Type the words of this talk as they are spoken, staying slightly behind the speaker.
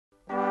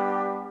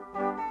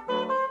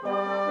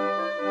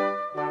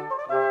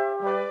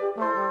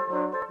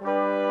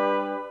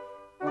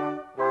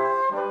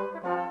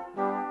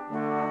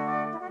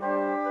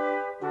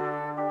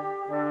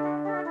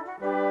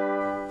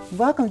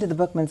Welcome to the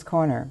Bookman's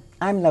Corner.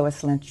 I'm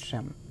Lois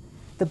Lindstrom.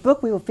 The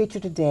book we will feature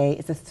today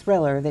is a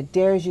thriller that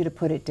dares you to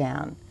put it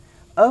down.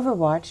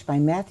 Overwatch by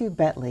Matthew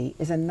Betley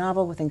is a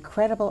novel with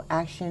incredible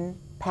action,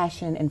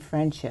 passion, and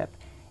friendship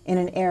in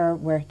an era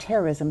where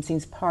terrorism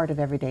seems part of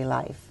everyday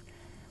life.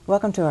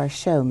 Welcome to our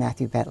show,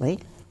 Matthew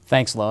Betley.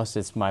 Thanks, Lois.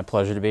 It's my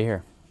pleasure to be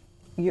here.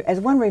 As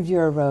one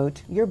reviewer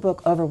wrote, your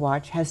book,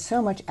 Overwatch, has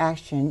so much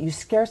action, you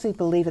scarcely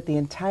believe that the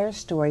entire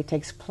story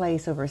takes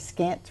place over a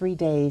scant 3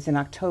 days in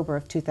October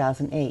of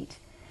 2008.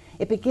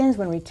 It begins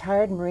when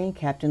retired Marine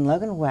Captain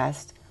Logan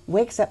West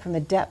wakes up from the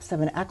depths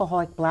of an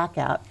alcoholic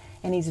blackout,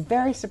 and he's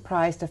very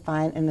surprised to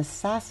find an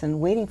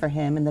assassin waiting for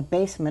him in the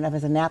basement of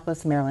his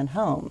Annapolis, Maryland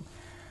home.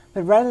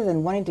 But rather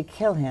than wanting to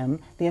kill him,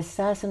 the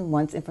assassin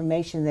wants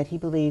information that he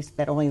believes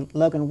that only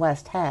Logan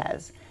West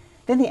has.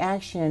 Then the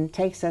action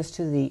takes us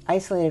to the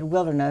isolated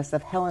wilderness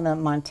of Helena,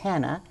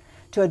 Montana,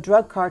 to a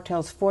drug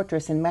cartel's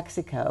fortress in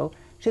Mexico,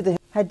 to the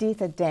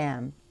Haditha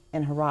Dam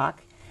in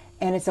Iraq,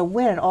 and it's a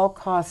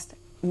win-at-all-cost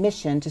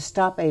mission to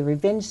stop a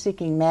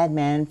revenge-seeking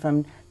madman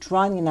from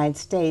drawing the United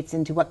States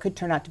into what could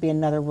turn out to be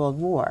another world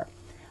war.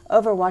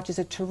 Overwatch is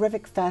a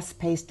terrific,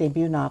 fast-paced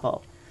debut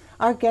novel.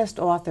 Our guest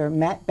author,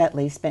 Matt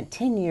Betley, spent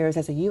 10 years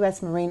as a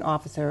U.S. Marine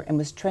officer and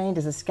was trained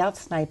as a scout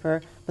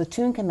sniper,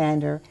 platoon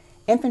commander,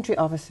 infantry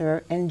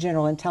officer, and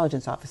general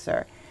intelligence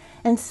officer.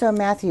 And so,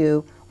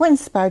 Matthew, what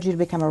inspired you to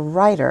become a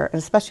writer,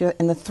 especially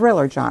in the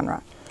thriller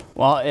genre?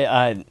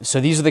 Well, so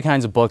these are the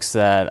kinds of books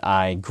that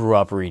I grew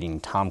up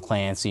reading. Tom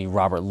Clancy,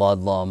 Robert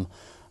Ludlum.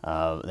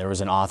 There was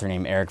an author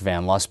named Eric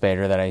Van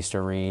Lustbader that I used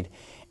to read.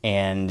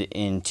 And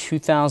in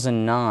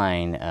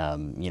 2009,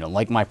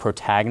 like my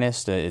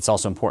protagonist, it's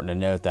also important to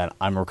note that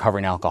I'm a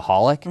recovering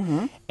alcoholic.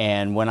 Mm-hmm.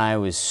 And when I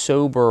was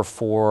sober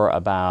for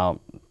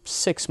about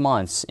 6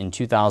 months in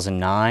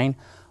 2009,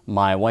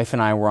 my wife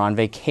and I were on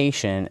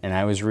vacation, and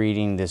I was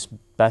reading this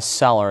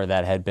bestseller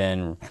that had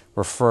been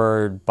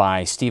referred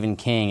by Stephen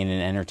King in an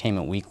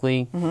Entertainment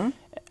Weekly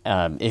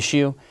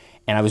issue,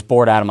 and I was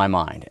bored out of my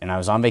mind. And I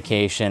was on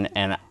vacation,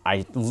 and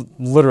I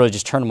literally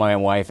just turned to my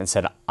wife and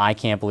said, I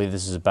can't believe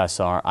this is a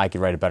bestseller. I could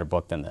write a better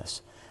book than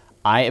this.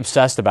 I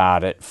obsessed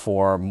about it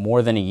for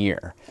more than a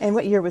year. And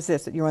what year was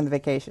this that you were on the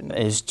vacation?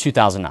 It was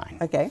 2009.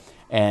 Okay.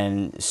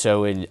 And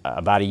so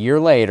about a year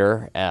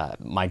later,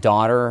 my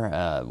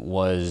daughter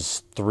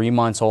was 3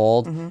 months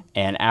old,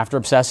 and after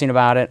obsessing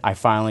about it, I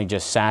finally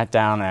just sat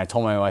down and I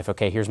told my wife,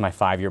 okay, here's my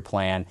 5-year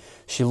plan.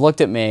 She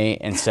looked at me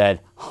and said,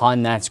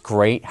 hon, that's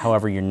great,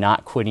 however, you're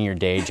not quitting your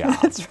day job.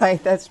 That's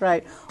right, that's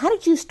right. How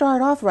did you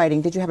start off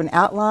writing? Did you have an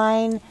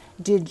outline?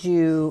 Did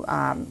you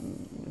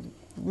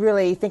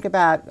really think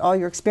about all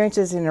your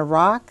experiences in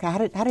Iraq? How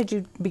did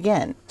you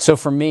begin? So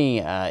for me,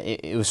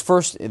 it was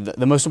first,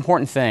 the most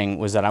important thing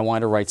was that I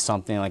wanted to write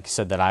something, like I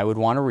said, that I would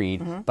want to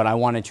read, but I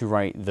wanted to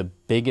write the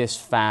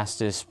biggest,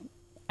 fastest,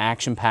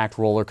 action-packed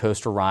roller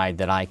coaster ride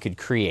that I could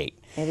create.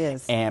 It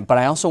is. But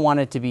I also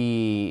wanted it to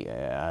be,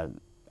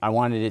 I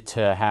wanted it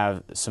to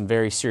have some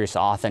very serious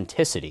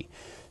authenticity.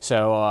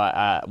 So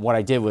what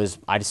I did was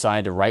I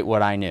decided to write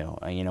what I knew.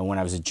 When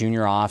I was a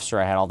junior officer,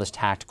 I had all this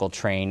tactical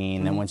training.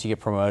 And then once you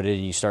get promoted,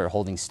 you start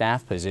holding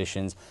staff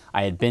positions.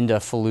 I had been to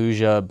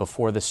Fallujah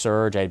before the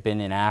surge. I had been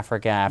in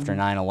Africa after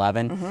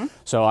 9/11.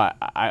 So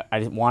I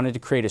wanted to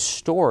create a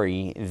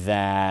story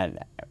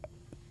that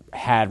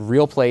had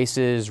real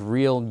places,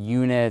 real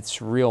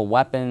units, real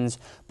weapons,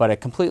 but a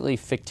completely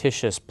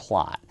fictitious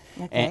plot.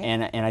 Okay.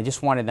 And I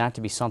just wanted that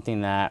to be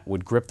something that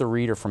would grip the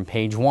reader from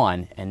page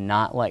one and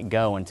not let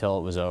go until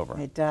it was over.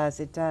 It does,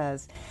 it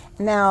does.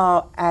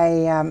 Now,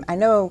 I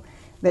know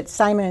that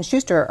Simon &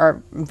 Schuster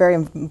are very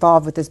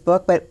involved with this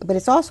book, but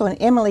it's also an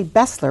Emily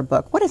Bessler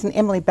book. What is an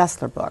Emily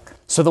Bessler book?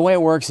 So the way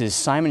it works is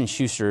Simon &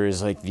 Schuster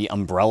is like the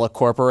umbrella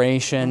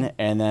corporation,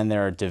 and then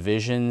there are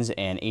divisions,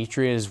 and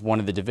Atria is one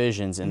of the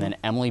divisions, and then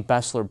Emily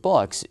Bessler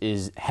Books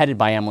is headed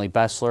by Emily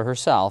Bessler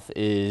herself,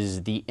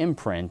 is the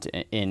imprint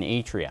in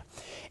Atria.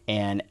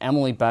 And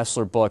Emily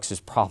Bessler Books is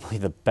probably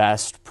the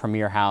best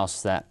premiere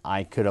house that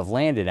I could have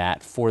landed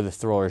at for the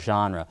thriller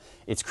genre.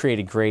 It's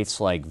created greats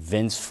like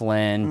Vince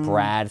Flynn,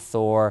 Brad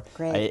Thor.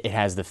 It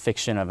has the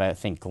fiction of, I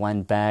think,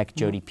 Glenn Beck,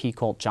 Jodi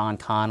Picoult, John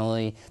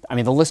Connolly. I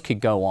mean, the list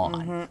could go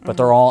on. But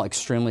they're all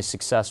extremely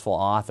successful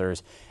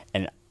authors.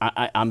 And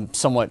I'm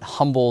somewhat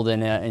humbled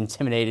and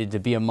intimidated to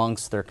be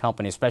amongst their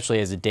company, especially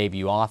as a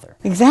debut author.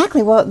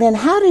 Exactly. Well, then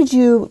how did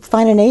you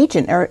find an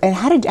agent, and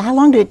how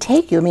long did it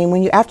take you? I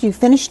mean, after you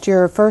finished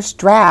your first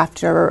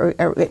draft or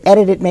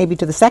edited maybe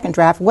to the second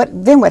draft, what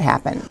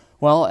happened?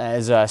 Well,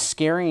 as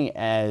scary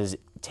as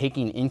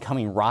taking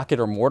incoming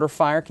rocket or mortar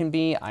fire can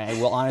be, I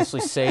will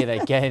honestly say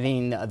that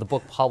getting the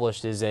book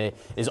published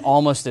is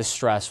almost as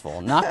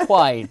stressful. Not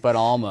quite, but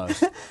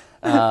almost.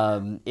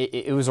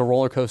 It was a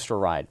roller coaster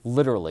ride,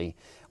 literally,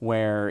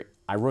 where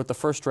I wrote the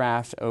first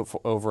draft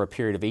over a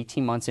period of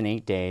 18 months and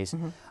 8 days.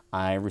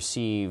 I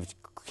received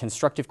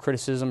constructive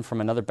criticism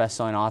from another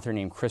best-selling author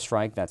named Chris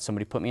Reich that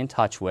somebody put me in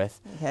touch with.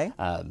 Okay.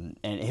 And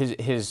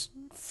his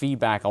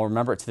feedback, I'll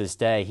remember it to this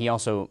day. He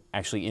also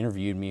actually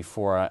interviewed me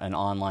for an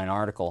online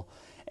article.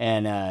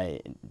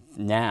 And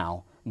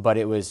now but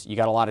it was, you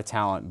got a lot of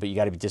talent, but you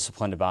got to be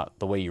disciplined about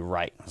the way you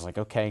write. I was like,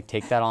 okay,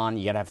 take that on.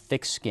 You got to have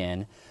thick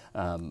skin.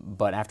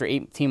 But after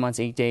 18 months,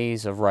 8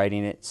 days of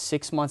writing it,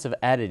 6 months of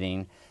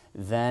editing,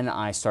 then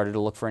I started to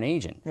look for an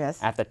agent.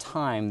 Yes. At the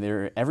time,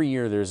 every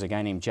year there's a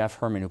guy named Jeff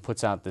Herman who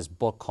puts out this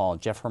book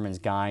called Jeff Herman's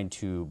Guide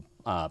to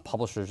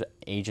Publishers,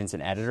 Agents,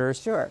 and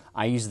Editors. Sure.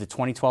 I used the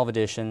 2012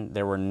 edition.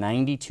 There were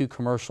 92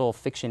 commercial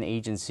fiction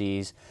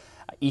agencies.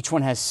 Each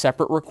one has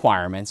separate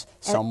requirements.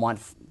 Some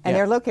want... And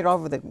they're located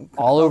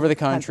all over the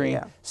country.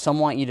 Yeah. Some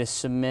want you to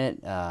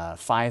submit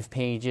 5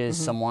 pages.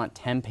 Some want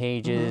 10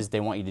 pages. They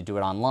want you to do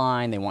it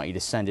online. They want you to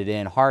send it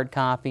in hard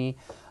copy.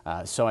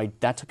 So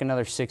that took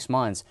another 6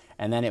 months,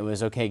 and then it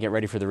was, okay, get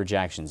ready for the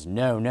rejections.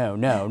 No, no,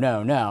 no,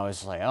 no, no.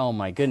 It's like, oh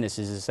my goodness,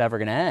 is this ever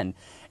going to end?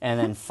 And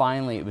then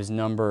finally it was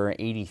number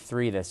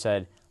 83 that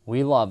said,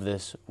 we love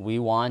this, we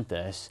want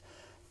this.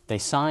 They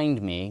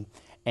signed me,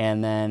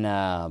 and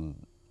then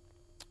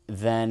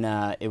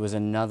it was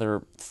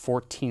another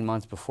 14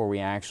 months before we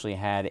actually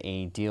had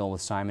a deal with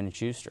Simon &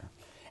 Schuster.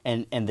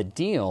 And the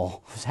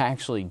deal was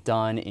actually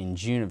done in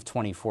June of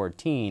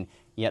 2014,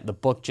 yet the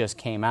book just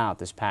came out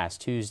this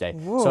past Tuesday.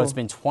 Whoa. So it's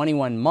been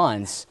 21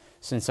 months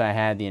since I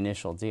had the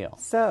initial deal.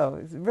 So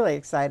it's really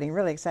exciting,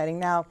 really exciting.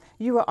 Now,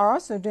 you are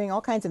also doing all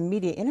kinds of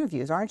media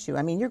interviews, aren't you?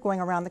 I mean, you're going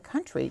around the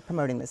country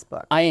promoting this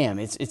book. I am.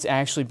 It's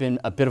actually been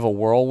a bit of a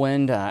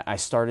whirlwind. I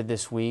started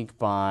this week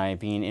by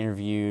being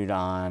interviewed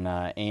on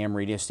AM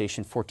radio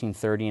station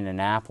 1430 in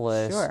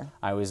Annapolis. Sure.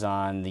 I was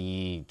on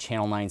the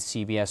Channel 9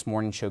 CBS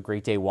morning show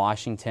Great Day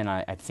Washington.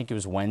 I think it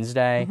was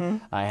Wednesday.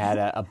 I had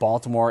a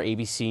Baltimore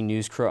ABC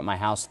news crew at my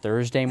house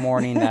Thursday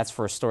morning. That's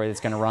for a story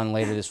that's going to run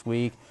later this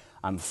week.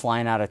 I'm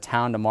flying out of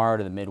town tomorrow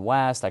to the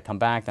Midwest. I come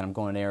back, then I'm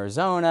going to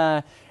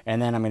Arizona,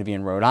 and then I'm going to be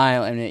in Rhode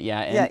Island.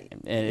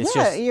 It's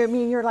just... I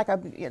mean, you're like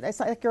it's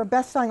like you're a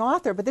best-selling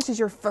author, but this is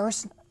your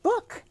first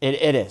book.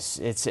 It is.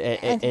 It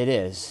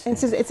is.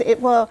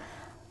 And well,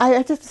 I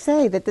have to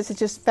say that this is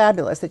just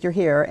fabulous that you're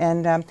here.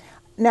 And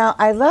now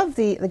I love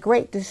the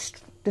great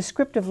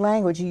descriptive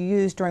language you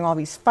use during all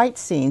these fight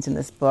scenes in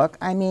this book.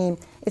 I mean,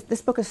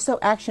 this book is so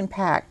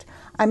action-packed.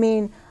 I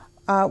mean,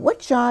 what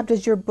job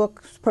does your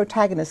book's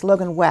protagonist,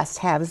 Logan West,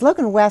 have? Is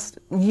Logan West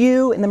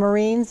you in the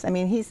Marines? I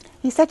mean, he's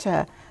such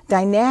a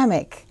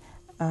dynamic...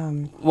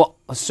 Well,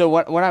 so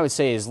what I would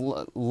say is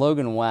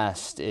Logan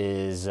West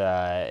is,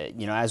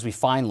 as we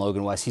find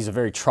Logan West, he's a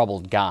very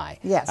troubled guy.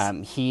 Yes.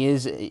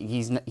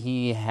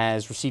 He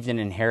has received an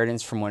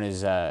inheritance from when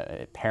his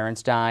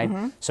parents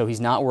died, so he's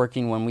not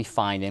working when we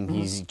find him.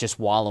 He's just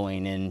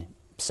wallowing in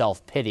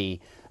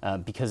self-pity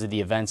because of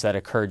the events that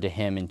occurred to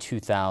him in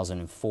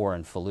 2004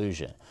 in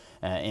Fallujah.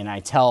 And I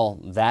tell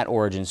that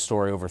origin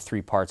story over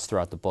 3 parts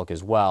throughout the book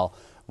as well,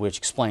 which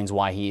explains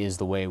why he is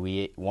the way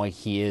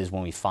he is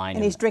when we find him.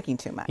 And he's drinking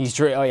too much.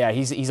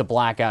 He's a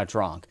blackout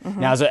drunk.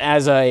 Now,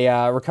 as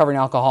a recovering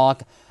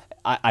alcoholic,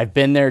 I've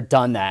been there,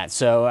 done that.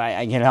 So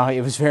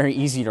it was very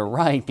easy to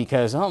write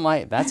because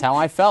that's how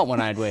I felt when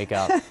I'd wake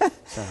up.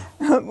 So.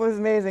 It was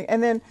amazing.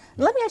 And then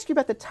let me ask you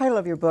about the title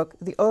of your book,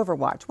 The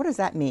Overwatch. What does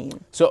that mean?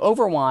 So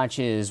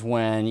Overwatch is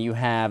when you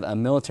have a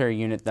military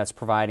unit that's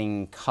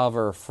providing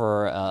cover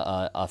for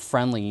a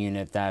friendly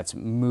unit that's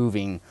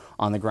moving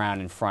on the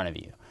ground in front of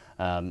you.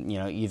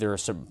 Either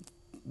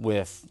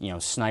with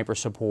sniper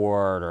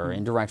support or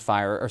indirect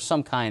fire or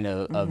some kind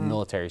of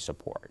military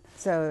support.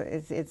 So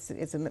it's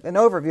an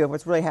overview of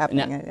what's really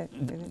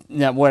happening.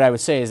 Now, what I would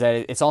say is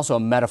that it's also a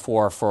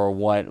metaphor for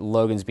what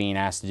Logan's being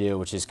asked to do,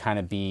 which is kind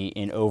of be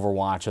in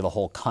Overwatch of the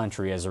whole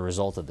country as a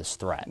result of this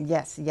threat.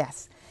 Yes,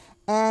 yes.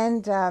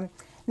 And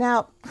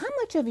now, how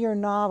much of your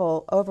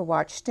novel,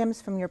 Overwatch,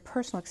 stems from your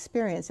personal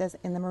experiences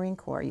in the Marine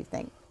Corps, you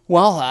think?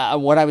 Well,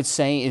 what I would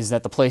say is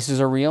that the places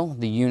are real,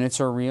 the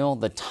units are real,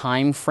 the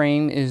time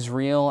frame is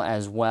real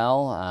as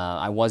well.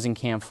 I was in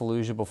Camp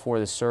Fallujah before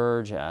the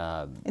surge.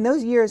 In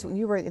those years, when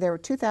you were there, were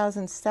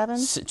 2007?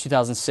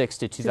 2006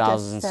 to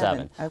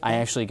 2007. Okay. I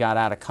actually got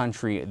out of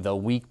country the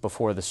week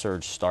before the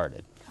surge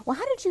started. Well,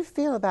 how did you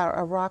feel about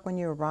Iraq when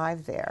you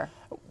arrived there?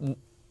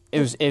 It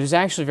was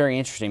actually very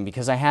interesting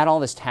because I had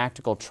all this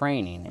tactical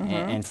training,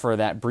 and for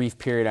that brief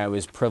period, I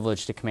was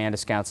privileged to command a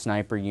scout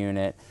sniper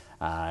unit.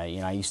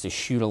 I used to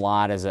shoot a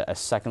lot as a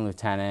second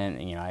lieutenant.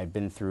 I had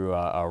been through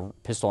a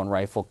pistol and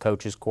rifle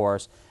coaches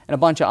course and a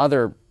bunch of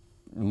other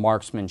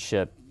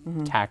marksmanship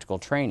tactical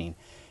training.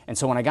 And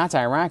so when I got to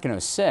Iraq in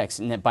 2006,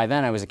 and by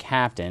then I was a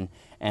captain,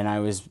 and I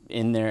was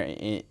in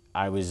there.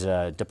 I was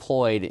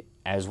deployed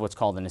as what's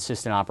called an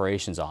assistant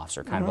operations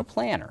officer, kind of a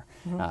planner.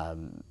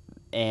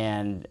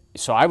 And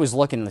so I was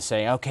looking to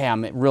say, okay,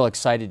 I'm real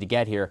excited to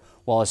get here.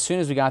 Well, as soon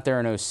as we got there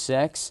in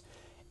 2006,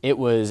 it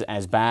was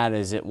as bad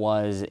as it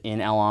was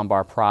in El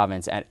Anbar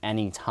province at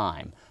any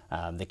time.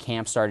 The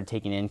camp started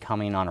taking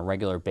incoming on a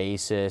regular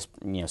basis,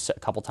 a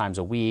couple times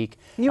a week.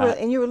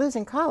 And you were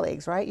losing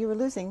colleagues, right? You were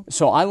losing.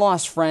 So I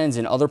lost friends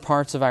in other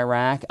parts of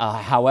Iraq.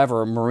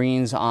 However,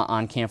 Marines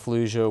on Camp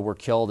Fallujah were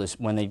killed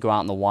when they'd go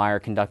out in the wire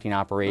conducting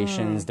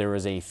operations. There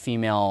was a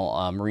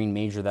female Marine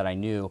major that I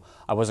knew.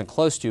 I wasn't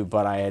close to,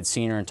 but I had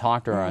seen her and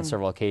talked to her on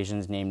several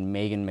occasions, named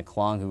Megan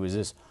McClung, who was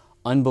this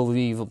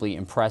unbelievably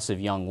impressive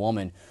young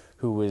woman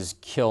who was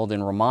killed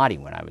in Ramadi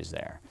when I was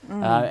there.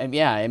 And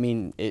yeah, I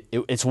mean,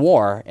 it's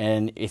war,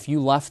 and if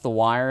you left the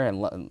wire,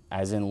 and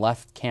as in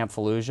left Camp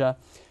Fallujah,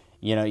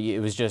 you know, it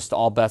was just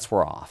all bets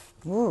were off.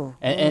 Ooh,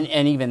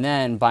 And even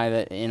then,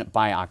 by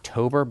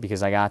October,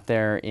 because I got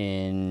there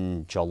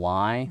in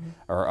July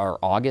or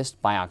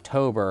August, by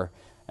October,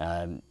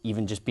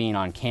 even just being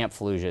on Camp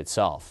Fallujah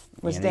itself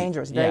was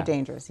dangerous, very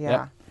dangerous. Yeah.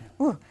 Yep.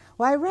 Ooh.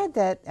 Well, I read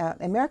that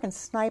American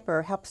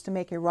Sniper helps to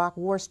make Iraq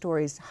war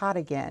stories hot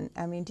again.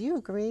 I mean, do you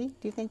agree?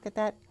 Do you think that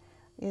that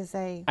is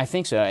a... I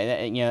think so.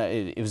 You know,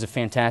 it was a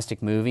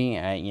fantastic movie.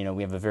 You know,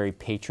 we have a very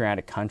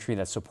patriotic country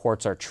that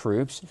supports our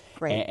troops.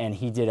 Great. And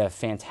he did a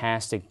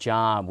fantastic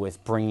job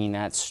with bringing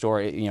that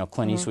story, you know,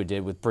 Clint Eastwood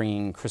did, with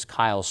bringing Chris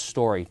Kyle's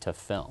story to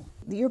film.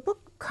 Your book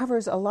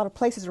covers a lot of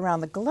places around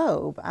the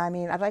globe. I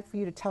mean, I'd like for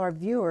you to tell our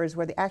viewers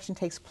where the action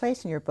takes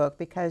place in your book,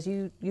 because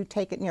you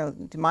take it, you know,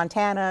 to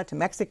Montana, to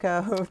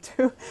Mexico,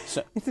 to...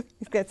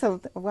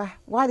 So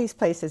why these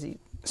places?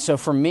 So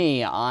for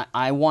me,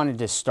 I wanted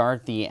to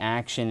start the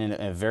action in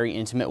a very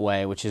intimate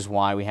way, which is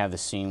why we have the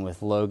scene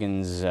with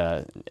Logan's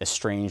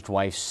estranged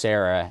wife,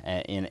 Sarah,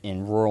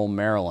 in rural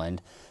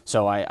Maryland.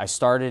 So I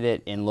started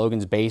it in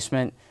Logan's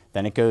basement.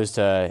 Then it goes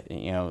to,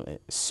 you know,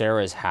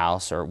 Sarah's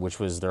house, which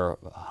was the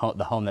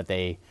home that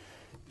they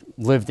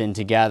lived in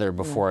together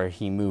before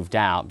he moved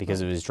out because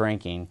of his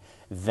drinking.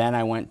 Then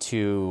I went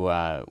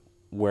to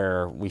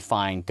where we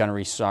find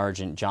Gunnery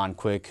Sergeant John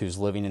Quick, who's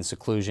living in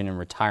seclusion and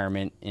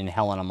retirement in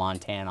Helena,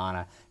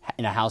 Montana,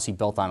 in a house he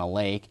built on a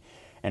lake.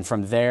 And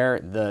from there,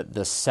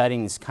 the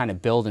settings kind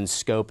of build in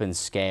scope and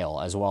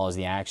scale, as well as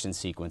the action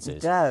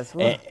sequences. It does.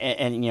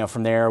 And you know,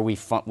 from there we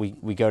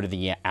go to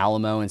the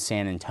Alamo in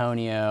San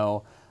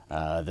Antonio,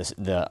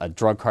 a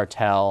drug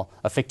cartel,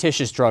 a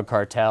fictitious drug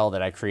cartel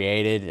that I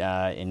created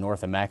in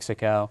north of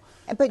Mexico.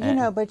 But you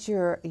know, but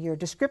your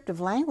descriptive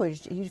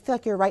language, you feel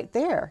like you're right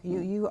there.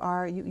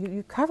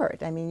 You cover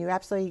it. I mean, you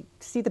absolutely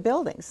see the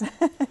buildings.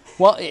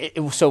 Well,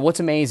 so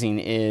what's amazing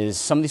is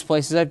some of these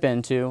places I've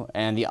been to,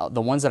 and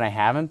the ones that I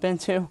haven't been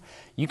to,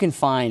 you can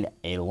find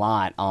a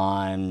lot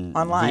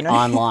online.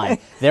 Online.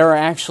 There are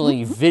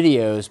actually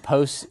videos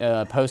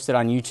posted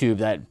on YouTube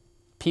that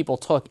people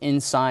took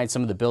inside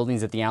some of the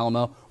buildings at the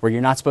Alamo where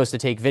you're not supposed to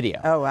take video.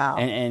 Oh, wow.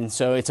 And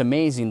so it's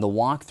amazing the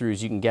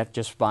walkthroughs you can get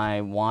just by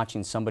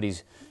watching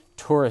somebody's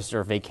tourist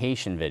or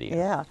vacation video.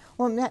 Yeah.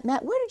 Well, Matt,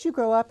 where did you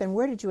grow up and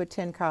where did you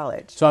attend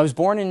college? So I was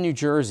born in New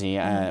Jersey,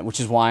 which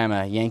is why I'm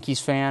a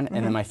Yankees fan,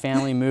 and then my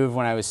family moved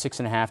when I was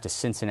 6 and a half to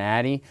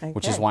Cincinnati,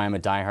 which is why I'm a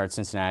diehard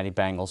Cincinnati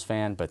Bengals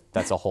fan, but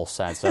that's a whole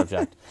sad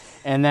subject.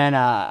 And then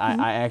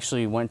I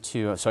actually went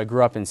to, so I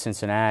grew up in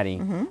Cincinnati.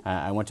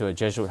 I went to a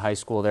Jesuit high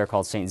school there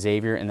called St.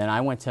 Xavier, and then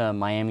I went to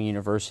Miami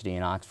University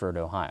in Oxford,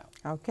 Ohio.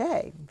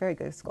 Okay, very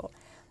good school.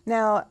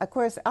 Now, of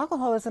course,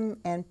 alcoholism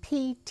and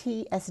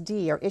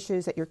PTSD are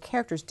issues that your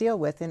characters deal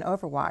with in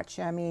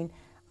Overwatch. I mean,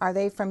 are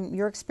they from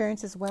your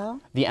experience as well?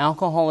 The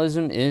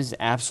alcoholism is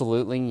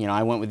absolutely, you know,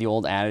 I went with the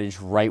old adage,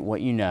 write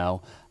what you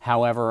know.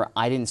 However,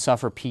 I didn't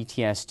suffer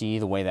PTSD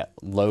the way that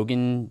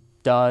Logan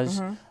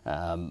does.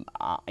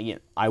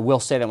 I will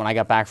say that when I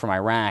got back from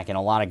Iraq, and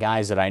a lot of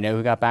guys that I know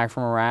who got back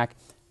from Iraq,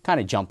 kind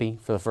of jumpy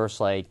for the first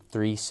like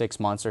 3-6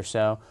 months or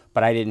so,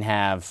 but I didn't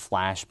have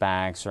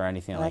flashbacks or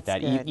anything like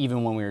that,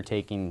 even when we were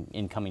taking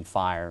incoming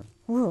fire.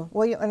 Ooh.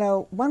 Well, you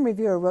know, one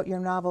reviewer wrote your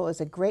novel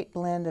is a great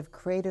blend of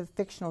creative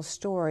fictional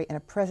story and a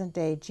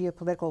present-day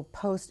geopolitical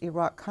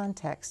post-Iraq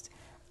context.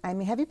 I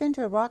mean, have you been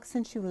to Iraq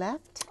since you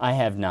left? I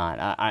have not.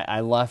 I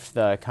left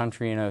the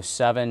country in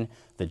 2007.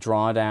 The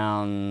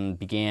drawdown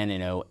began in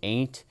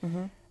 2008,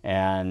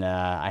 and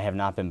I have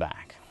not been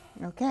back.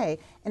 Okay.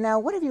 And now,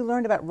 what have you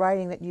learned about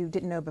writing that you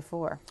didn't know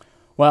before?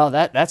 Well,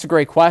 that's a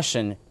great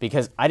question,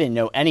 because I didn't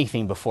know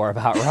anything before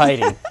about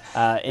writing.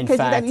 In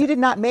fact, you did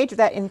not major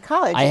that in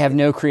college. I have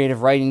no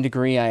creative writing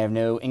degree. I have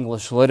no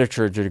English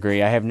literature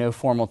degree. I have no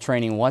formal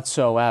training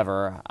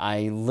whatsoever.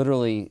 I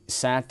literally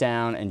sat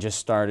down and just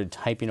started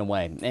typing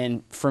away.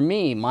 And for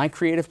me, my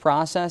creative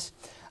process,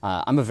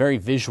 I'm a very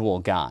visual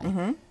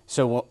guy.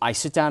 So I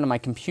sit down to my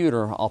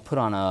computer, I'll put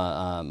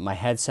on my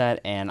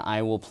headset, and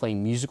I will play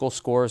musical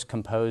scores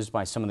composed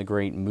by some of the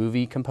great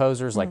movie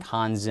composers like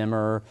Hans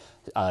Zimmer,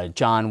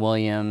 John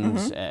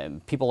Williams,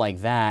 people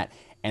like that.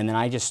 And then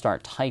I just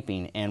start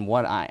typing. And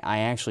what I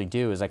actually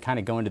do is I kind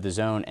of go into the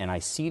zone and I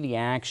see the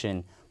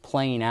action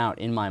playing out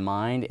in my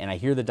mind, and I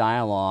hear the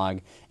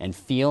dialogue and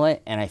feel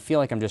it, and I feel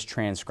like I'm just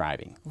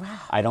transcribing. Wow.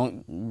 I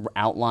don't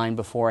outline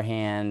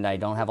beforehand. I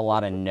don't have a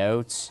lot of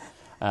notes.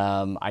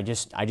 I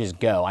just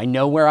go. I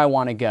know where I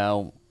want to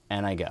go,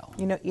 and I go.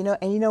 And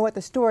you know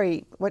what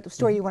story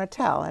you want to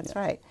tell. That's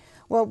right.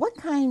 Well, what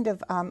kind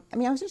of? I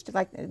mean, I was just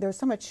like, there's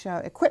so much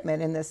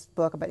equipment in this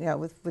book about, you know,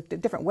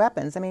 with different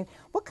weapons. I mean,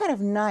 what kind of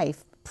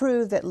knife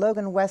proved that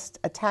Logan West's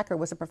attacker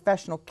was a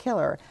professional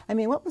killer? I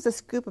mean, what was the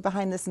scoop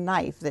behind this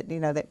knife that, you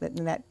know, that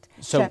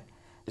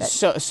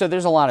So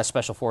there's a lot of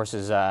special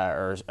forces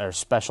or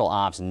special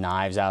ops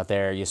knives out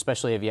there,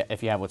 especially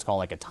if you have what's called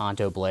like a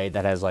Tonto blade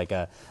that has like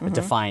a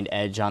defined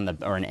edge on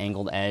or an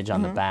angled edge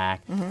on the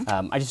back.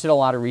 I just did a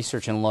lot of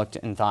research and looked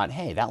and thought,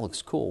 hey, that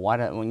looks cool. Why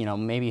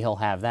don't maybe he'll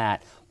have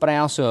that? But I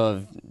also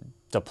have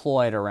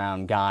deployed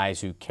around guys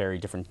who carry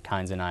different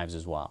kinds of knives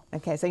as well.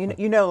 Okay, so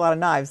you know a lot of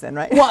knives then,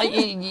 right? Well,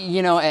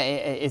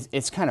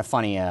 it's kind of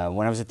funny.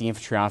 When I was at the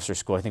infantry officer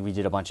school, I think we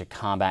did a bunch of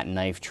combat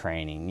knife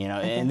training,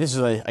 and this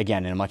is,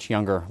 again, in a much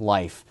younger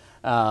life.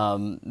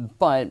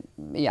 But,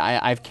 yeah,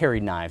 I've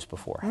carried knives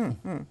before.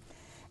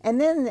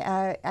 And then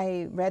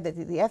I read that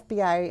the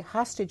FBI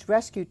hostage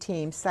rescue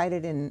team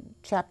cited in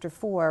Chapter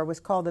 4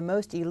 was called the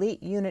most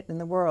elite unit in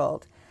the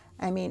world.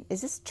 I mean, is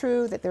this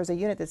true that there's a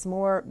unit that's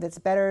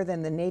better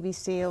than the Navy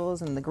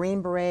SEALs and the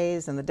Green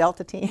Berets and the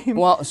Delta team?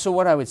 Well, so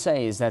what I would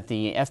say is that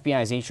the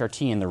FBI's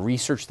HRT and the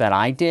research that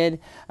I did,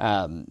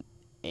 and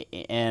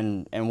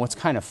what's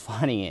kind of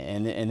funny,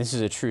 and this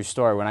is a true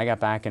story, when I got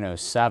back in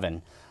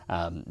 2007,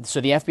 so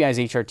the FBI's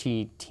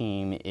HRT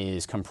team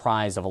is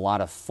comprised of a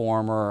lot of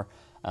former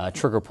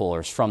trigger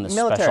pullers from the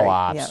military, special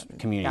ops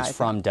communities, guys,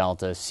 from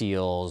Delta,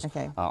 SEALs,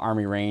 okay.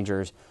 Army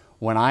Rangers.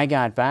 When I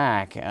got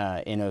back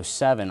in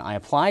 2007, I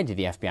applied to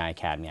the FBI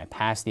Academy. I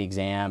passed the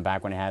exam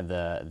back when I had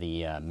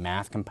the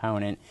math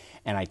component,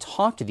 and I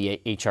talked to the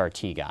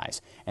HRT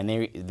guys,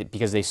 and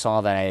because they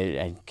saw that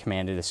I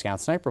commanded a Scout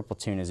Sniper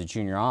platoon as a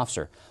junior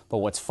officer. But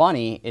what's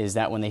funny is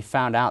that when they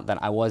found out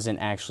that I wasn't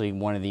actually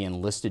one of the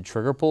enlisted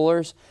trigger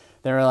pullers,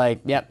 they were like,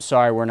 "Yep,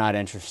 sorry, we're not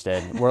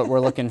interested. We're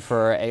looking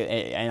for,"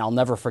 and I'll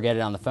never forget it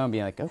on the phone,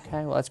 being like,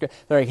 "Okay, well that's good."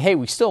 They're like, "Hey,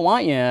 we still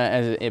want you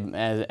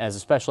as a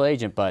special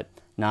agent, but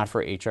not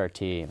for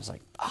HRT." I was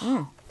like,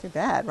 oh. Too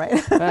bad,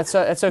 right? That's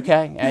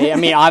okay. I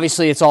mean,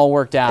 obviously, it's all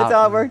worked out. It's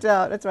all worked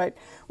out. That's right.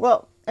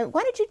 Well,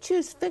 why did you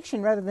choose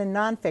fiction rather than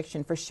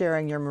nonfiction for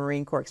sharing your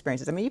Marine Corps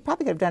experiences? I mean, you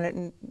probably could have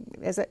done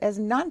it as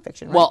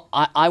nonfiction, right? Well,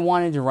 I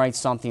wanted to write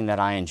something that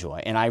I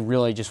enjoy, and I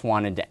really just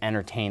wanted to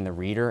entertain the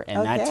reader,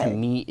 and that to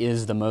me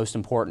is the most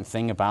important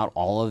thing about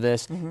all of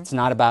this. It's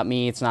not about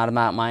me. It's not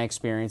about my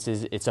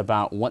experiences. It's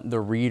about what the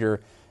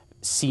reader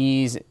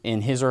sees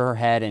in his or her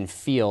head and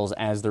feels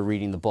as they're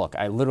reading the book.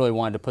 I literally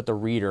wanted to put the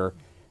reader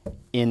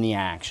in the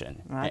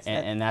action,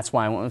 and that's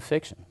why I went with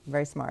fiction.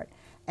 Very smart.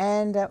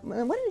 And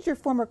what did your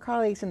former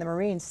colleagues in the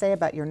Marines say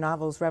about your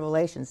novel's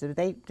revelations? Did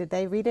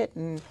they read it?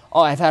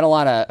 Oh, I've had a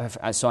lot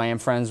of. So I am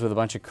friends with a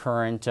bunch of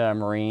current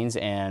Marines,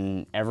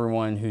 and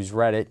everyone who's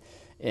read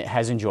it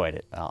has enjoyed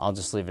it. I'll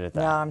just leave it at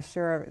that. Yeah, I'm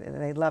sure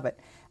they love it.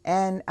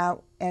 And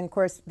of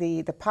course,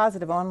 the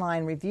positive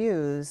online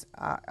reviews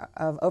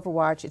of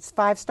Overwatch, it's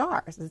 5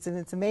 stars.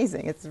 It's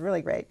amazing. It's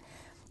really great.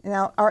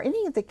 Now, are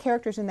any of the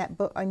characters in that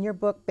book, in your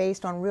book,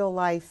 based on real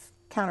life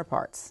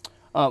counterparts?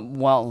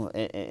 Well,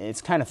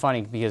 it's kind of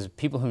funny because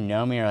people who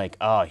know me are like,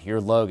 "Oh,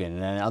 you're Logan,"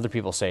 and then other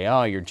people say,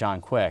 "Oh, you're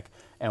John Quick."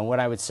 And what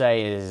I would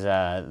say is,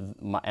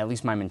 at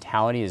least my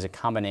mentality is a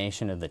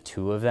combination of the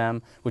two of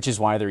them, which is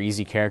why they're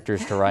easy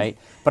characters to write.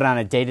 But on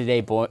a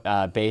day-to-day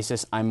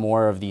basis, I'm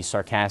more of the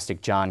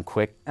sarcastic John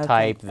Quick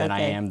type than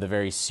I am the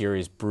very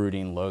serious,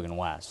 brooding Logan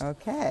West.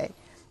 Okay.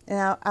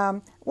 Now,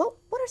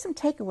 what are some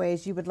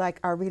takeaways you would like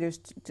our readers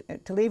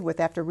to leave with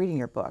after reading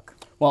your book?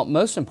 Well,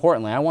 most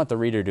importantly, I want the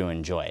reader to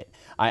enjoy it.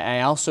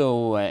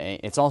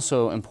 It's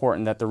also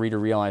important that the reader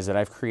realize that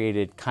I've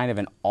created kind of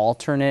an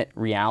alternate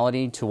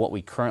reality to what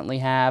we currently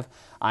have.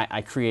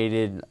 I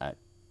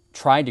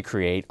tried to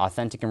create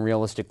authentic and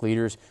realistic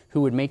leaders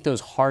who would make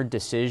those hard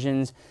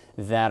decisions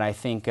that I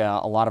think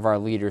a lot of our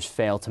leaders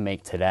fail to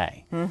make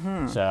today.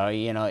 So,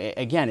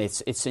 again,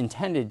 it's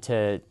intended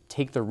to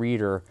take the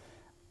reader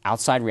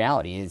outside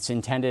reality. It's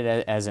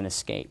intended as an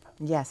escape.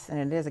 Yes, and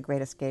it is a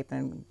great escape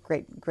and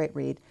great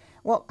read.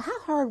 Well, how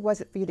hard was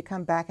it for you to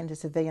come back into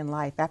civilian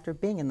life after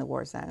being in the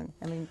war zone?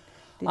 I mean,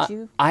 did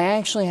you? I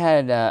actually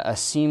had a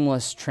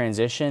seamless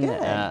transition.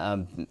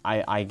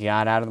 I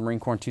got out of the Marine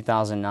Corps in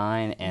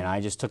 2009, and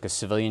I just took a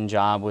civilian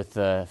job with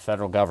the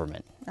federal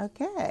government.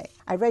 Okay.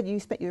 I read you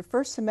spent your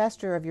first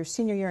semester of your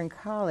senior year in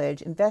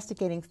college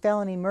investigating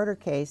felony murder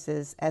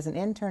cases as an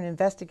intern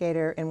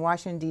investigator in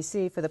Washington,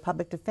 D.C. for the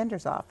Public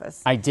Defender's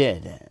Office. I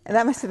did. And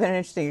that must have been an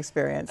interesting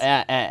experience.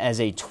 As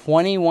a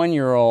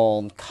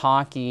 21-year-old,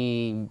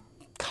 cocky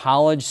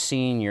college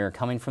senior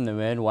coming from the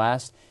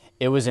Midwest,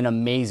 it was an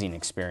amazing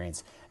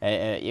experience.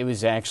 It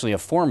was actually a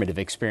formative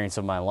experience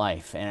of my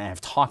life, and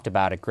I've talked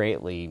about it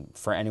greatly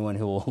for anyone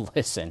who will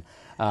listen.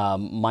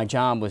 My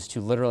job was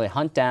to literally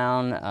hunt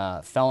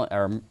down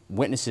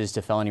witnesses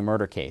to felony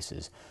murder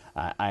cases.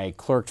 I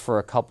worked for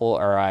a couple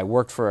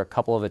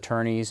of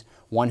attorneys,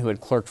 one who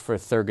had clerked for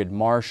Thurgood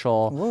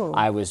Marshall. Whoa.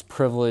 I was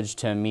privileged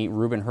to meet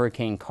Reuben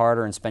Hurricane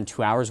Carter and spend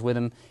 2 hours with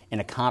him in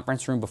a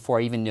conference room before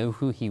I even knew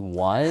who he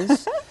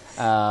was.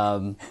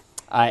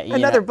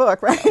 Another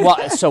book, right?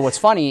 Well, so what's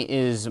funny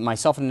is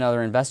myself and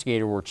another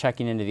investigator were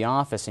checking into the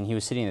office, and he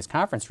was sitting in this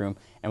conference room,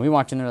 and we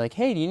walked in there like,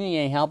 "Hey, do you need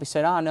any help?" He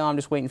said, "Oh, no, I'm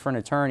just waiting for an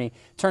attorney."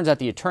 Turns out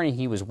the attorney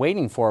he was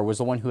waiting for was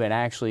the one who had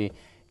actually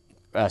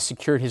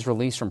secured his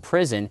release from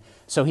prison.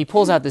 So he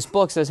pulls out this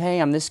book, says, "Hey,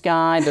 I'm this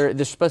guy.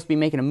 They're supposed to be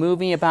making a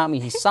movie about me."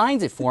 He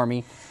signs it for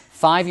me.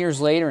 5 years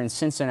later in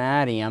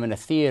Cincinnati, I'm in a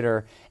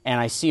theater, and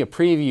I see a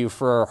preview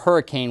for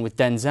Hurricane with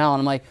Denzel, and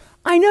I'm like,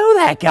 I know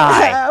that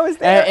guy. I was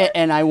there.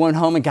 And I went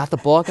home and got the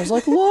book. I was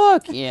like,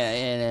 look. Yeah,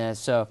 and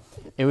so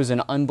it was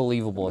an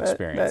unbelievable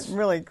experience. That's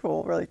really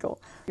cool, really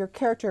cool. Your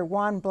character,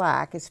 Juan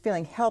Black, is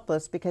feeling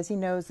helpless because he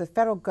knows the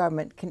federal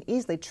government can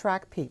easily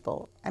track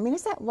people. I mean,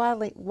 is that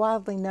widely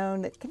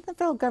known? Can the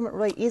federal government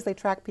really easily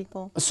track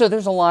people? So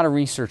there's a lot of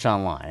research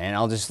online, and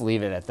I'll just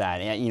leave it at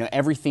that. You know,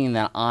 everything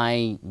that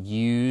I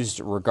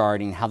used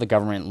regarding how the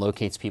government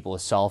locates people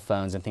with cell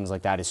phones and things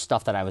like that is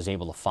stuff that I was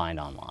able to find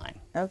online.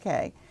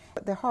 Okay.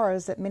 The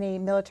horrors that many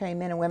military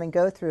men and women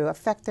go through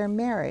affect their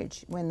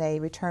marriage when they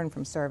return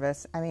from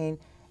service. I mean,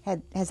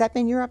 has that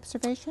been your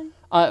observation?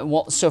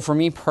 Well, so for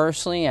me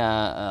personally,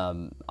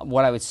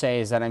 what I would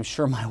say is that I'm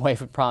sure my wife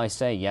would probably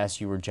say,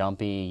 yes, you were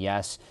jumpy,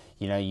 yes,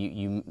 you know,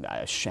 you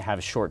have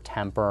a short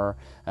temper.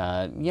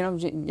 You know,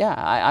 yeah,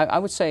 I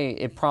would say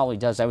it probably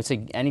does. I would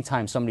say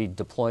anytime somebody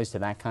deploys to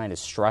that kind of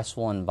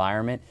stressful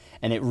environment,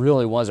 and it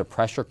really was a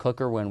pressure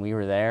cooker when we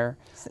were there,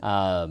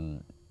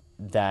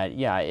 that,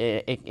 yeah,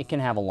 it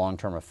can have a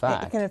long-term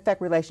effect. It can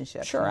affect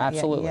relationships. Sure,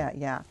 absolutely.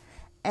 Yeah.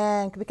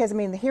 And because, I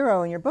mean, the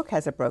hero in your book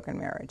has a broken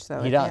marriage.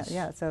 So he does.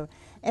 Yeah. So,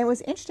 and it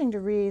was interesting to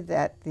read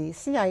that the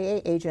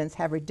CIA agents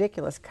have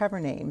ridiculous cover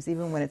names,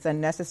 even when it's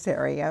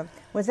unnecessary.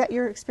 Was that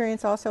your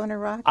experience also in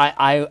Iraq?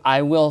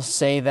 I will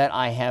say that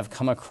I have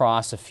come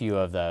across a few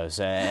of those,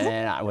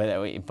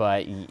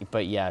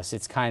 but yes,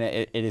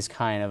 it is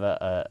kind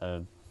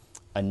of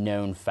a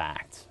known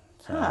fact.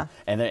 So, huh.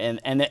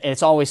 And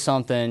it's always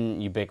something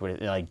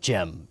ubiquitous, like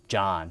Jim,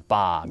 John,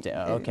 Bob.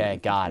 Okay,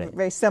 got it.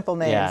 Very simple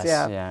names, yes,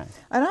 yeah.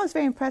 And I was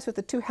very impressed with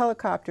the 2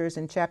 helicopters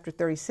in Chapter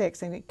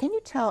 36. I mean, can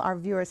you tell our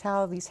viewers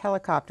how these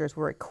helicopters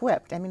were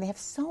equipped? I mean, they have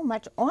so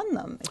much on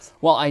them.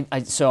 Well, I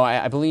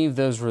believe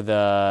those were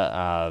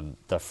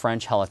the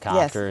French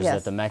helicopters yes.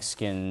 that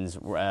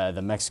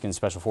the Mexican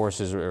Special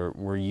Forces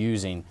were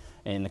using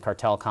in the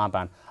cartel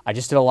compound. I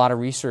just did a lot of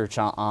research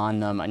on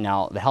them.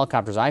 Now, the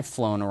helicopters I've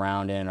flown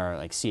around in are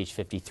like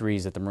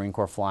CH-53s that the Marine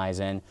Corps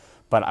flies in,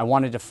 but I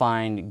wanted to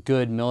find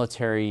good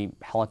military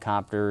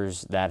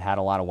helicopters that had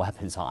a lot of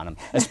weapons on them,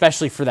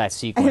 especially for that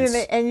sequence.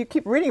 And you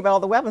keep reading about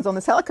all the weapons on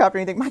this helicopter,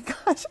 and you think, my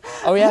gosh.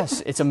 Oh,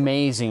 yes, it's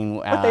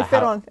amazing. But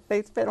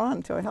they fit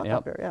on to a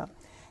helicopter, yep. Yeah.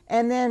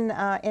 And then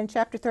in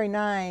Chapter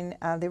 39,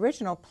 the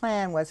original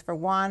plan was for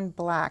Juan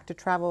Black to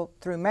travel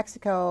through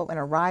Mexico and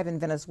arrive in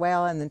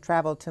Venezuela and then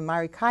travel to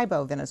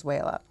Maracaibo,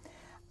 Venezuela,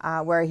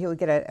 where he would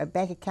get a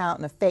bank account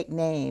and a fake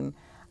name.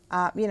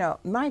 You know,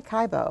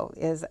 Maracaibo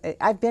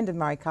I've been to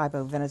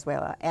Maracaibo,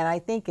 Venezuela, and I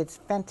think it's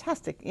a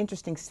fantastic,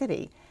 interesting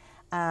city.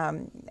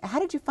 How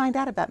did you find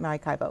out about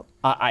Maracaibo?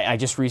 I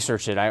just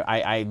researched it.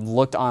 I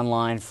looked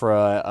online for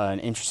an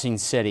interesting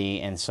city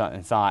and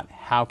thought,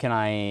 how can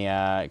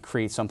I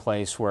create some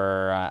place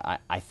where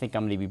I think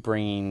I'm going to be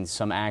bringing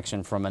some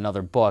action from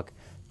another book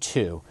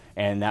to,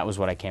 and that was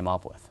what I came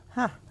up with.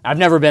 Huh. I've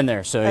never been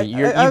there, so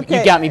you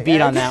got me beat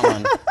on that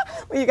one.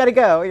 Well, you got to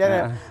go.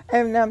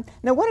 And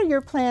now, what are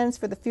your plans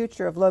for the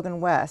future of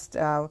Logan West?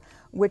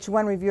 Which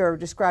one reviewer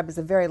described as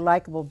a very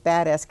likable,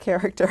 badass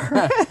character.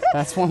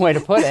 That's one way to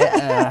put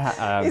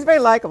it. He's very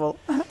likable.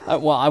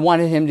 Well, I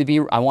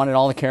wanted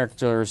all the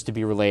characters to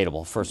be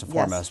relatable, first and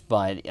foremost.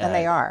 But and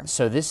they are.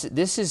 So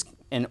this is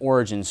an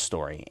origin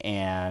story,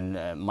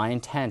 and my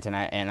intent, and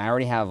I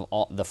already have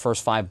the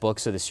first 5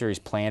 books of the series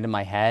planned in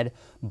my head.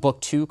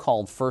 Book 2,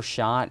 called First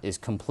Shot, is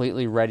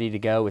completely ready to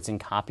go. It's in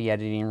copy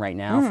editing right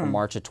now for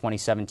March of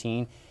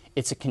 2017.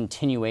 It's a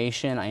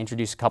continuation. I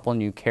introduced a couple of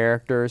new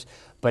characters,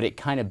 but it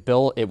kind of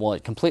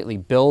it completely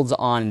builds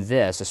on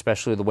this,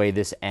 especially the way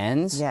this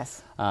ends.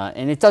 Yes.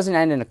 And it doesn't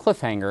end in a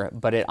cliffhanger,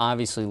 but it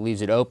obviously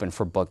leaves it open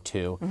for book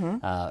 2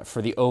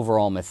 for the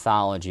overall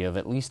mythology of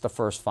at least the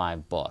first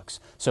 5 books.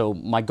 So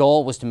my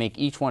goal was to make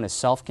each one a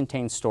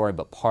self-contained story,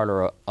 but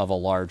part of a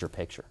larger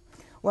picture.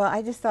 Well,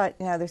 I just thought,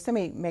 you know, there's so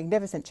many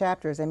magnificent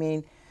chapters. I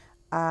mean,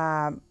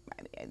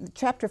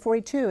 Chapter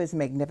 42 is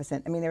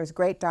magnificent. I mean, there was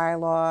great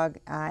dialogue,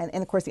 and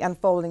of course the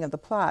unfolding of the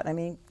plot. I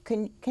mean,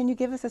 can you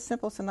give us a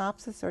simple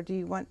synopsis, or do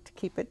you want to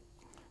keep it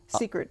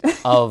secret?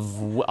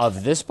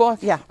 Of this book?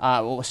 Yeah.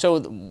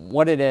 So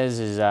what it is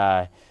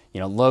you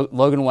know,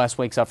 Logan West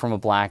wakes up from a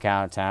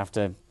blackout to have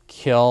to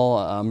kill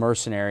a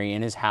mercenary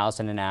in his house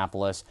in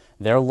Annapolis.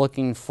 They're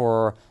looking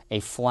for a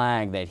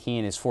flag that he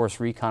and his Force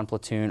Recon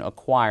platoon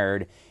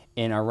acquired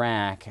in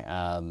Iraq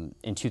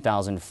in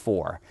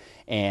 2004.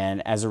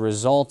 And as a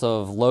result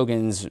of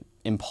Logan's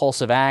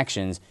impulsive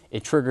actions,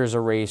 it triggers a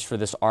race for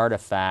this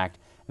artifact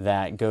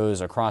that goes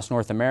across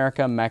North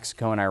America,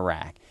 Mexico, and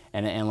Iraq.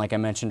 And like I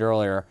mentioned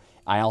earlier,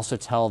 I also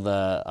tell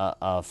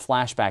a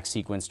flashback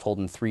sequence told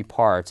in 3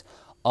 parts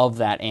of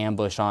that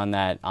ambush on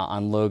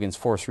Logan's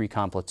Force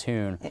Recon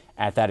platoon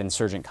at that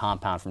insurgent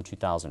compound from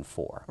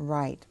 2004.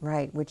 Right,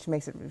 which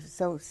makes it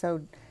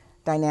so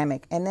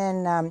dynamic. And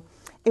then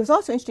it was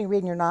also interesting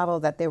reading your novel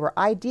that there were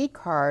ID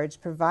cards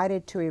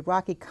provided to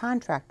Iraqi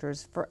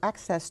contractors for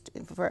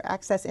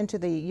access into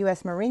the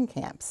U.S. Marine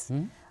camps.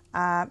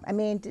 I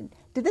mean,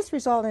 did this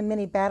result in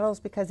many battles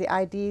because the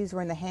IDs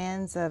were in the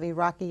hands of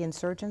Iraqi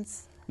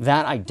insurgents?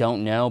 That I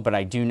don't know, but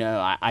I do know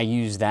I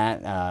use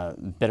that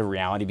bit of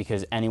reality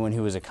because anyone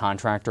who was a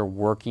contractor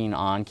working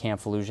on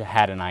Camp Fallujah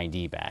had an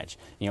ID badge.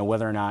 You know,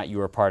 whether or not you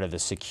were part of the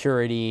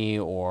security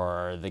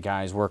or the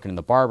guys working in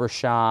the barber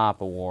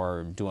shop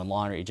or doing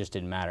laundry, it just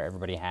didn't matter.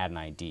 Everybody had an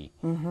ID.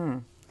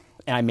 And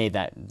I made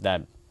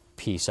that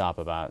piece up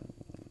about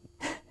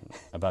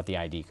the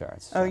ID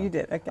cards. So. Oh, you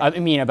did? Okay. I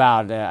mean,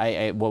 about,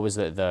 what was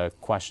the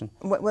question?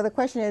 Well, the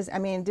question is, I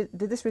mean, did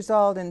this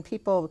result in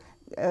people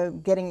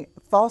getting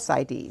false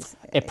IDs?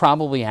 It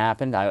probably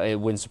happened. It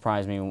wouldn't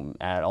surprise me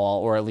at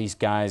all, or at least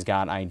guys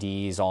got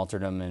IDs,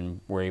 altered them, and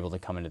were able to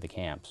come into the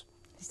camps.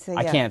 So, yeah.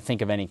 I can't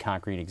think of any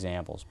concrete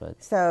examples,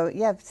 but... So,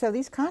 yeah, so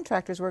these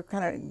contractors were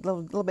kind of a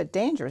little bit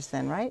dangerous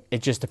then, right?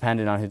 It just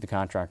depended on who the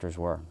contractors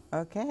were.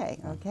 Okay,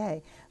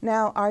 okay.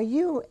 Now, are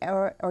you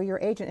or your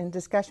agent in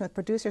discussion with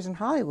producers in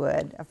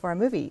Hollywood for a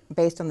movie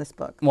based on this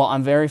book? Well,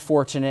 I'm very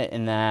fortunate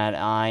in that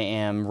I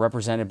am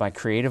represented by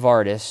creative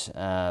artists,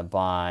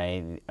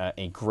 by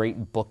a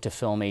great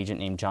book-to-film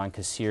agent named John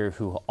Kassir,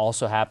 who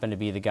also happened to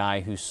be the guy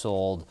who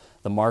sold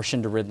The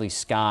Martian to Ridley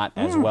Scott,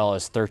 as well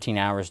as 13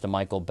 Hours to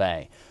Michael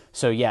Bay.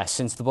 So yes,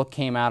 since the book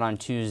came out on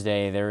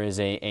Tuesday, there is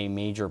a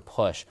major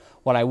push.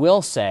 What I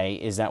will say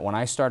is that when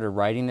I started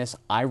writing this,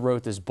 I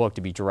wrote this book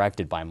to be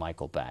directed by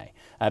Michael Bay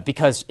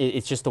because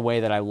it's just the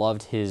way that I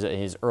loved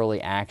his early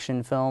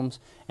action films,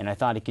 and I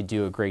thought he could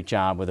do a great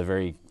job with a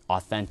very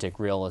authentic,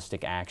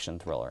 realistic action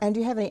thriller. And do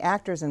you have any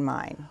actors in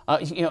mind?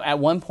 You know, at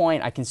one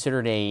point I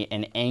considered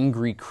an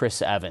angry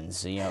Chris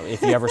Evans. You know,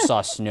 if you ever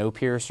saw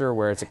Snowpiercer,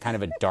 where it's a kind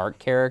of a dark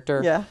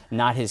character,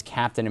 not his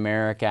Captain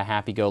America,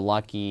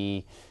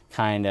 happy-go-lucky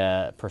kind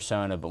of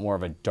persona, but more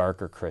of a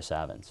darker Chris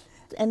Evans.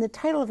 And the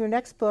title of your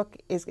next book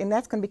is, and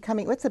that's going to be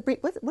coming. What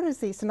is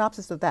the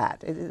synopsis of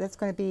that? That's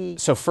going to be.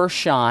 So First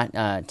Shot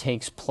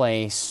takes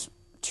place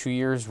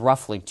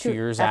roughly two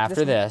years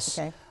after this.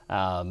 Okay.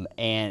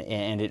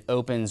 And it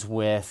opens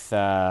with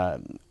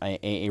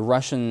a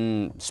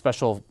Russian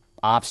special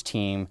ops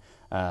team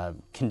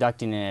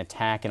conducting an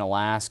attack in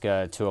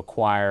Alaska to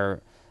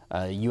acquire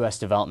U.S.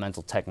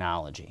 developmental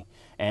technology.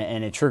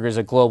 And it triggers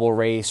a global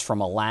race from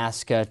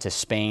Alaska to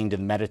Spain to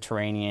the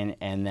Mediterranean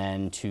and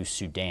then to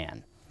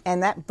Sudan.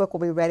 And that book will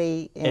be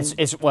ready in...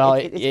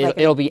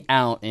 It'll be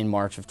out in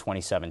March of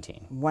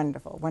 2017.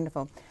 Wonderful,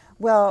 wonderful.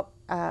 Well,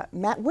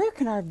 Matt, where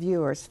can our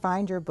viewers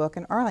find your book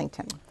in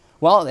Arlington?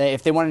 Well,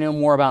 if they want to know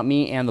more about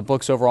me and the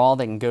books overall,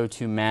 they can go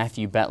to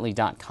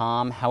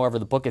MatthewBetley.com. However,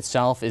 the book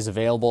itself is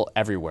available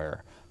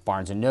everywhere.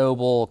 Barnes &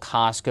 Noble,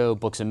 Costco,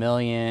 Books A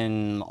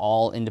Million,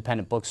 all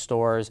independent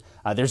bookstores.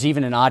 There's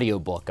even an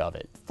audiobook of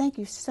it. Thank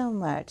you so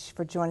much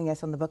for joining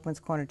us on the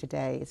Bookman's Corner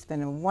today. It's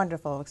been a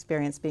wonderful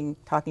experience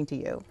talking to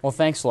you. Well,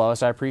 thanks,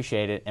 Lois. I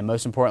appreciate it. And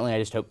most importantly, I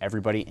just hope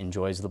everybody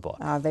enjoys the book.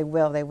 They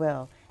will, they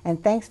will.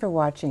 And thanks for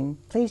watching.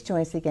 Please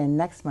join us again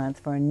next month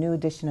for a new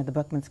edition of the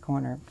Bookman's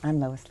Corner. I'm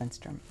Lois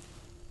Lindstrom.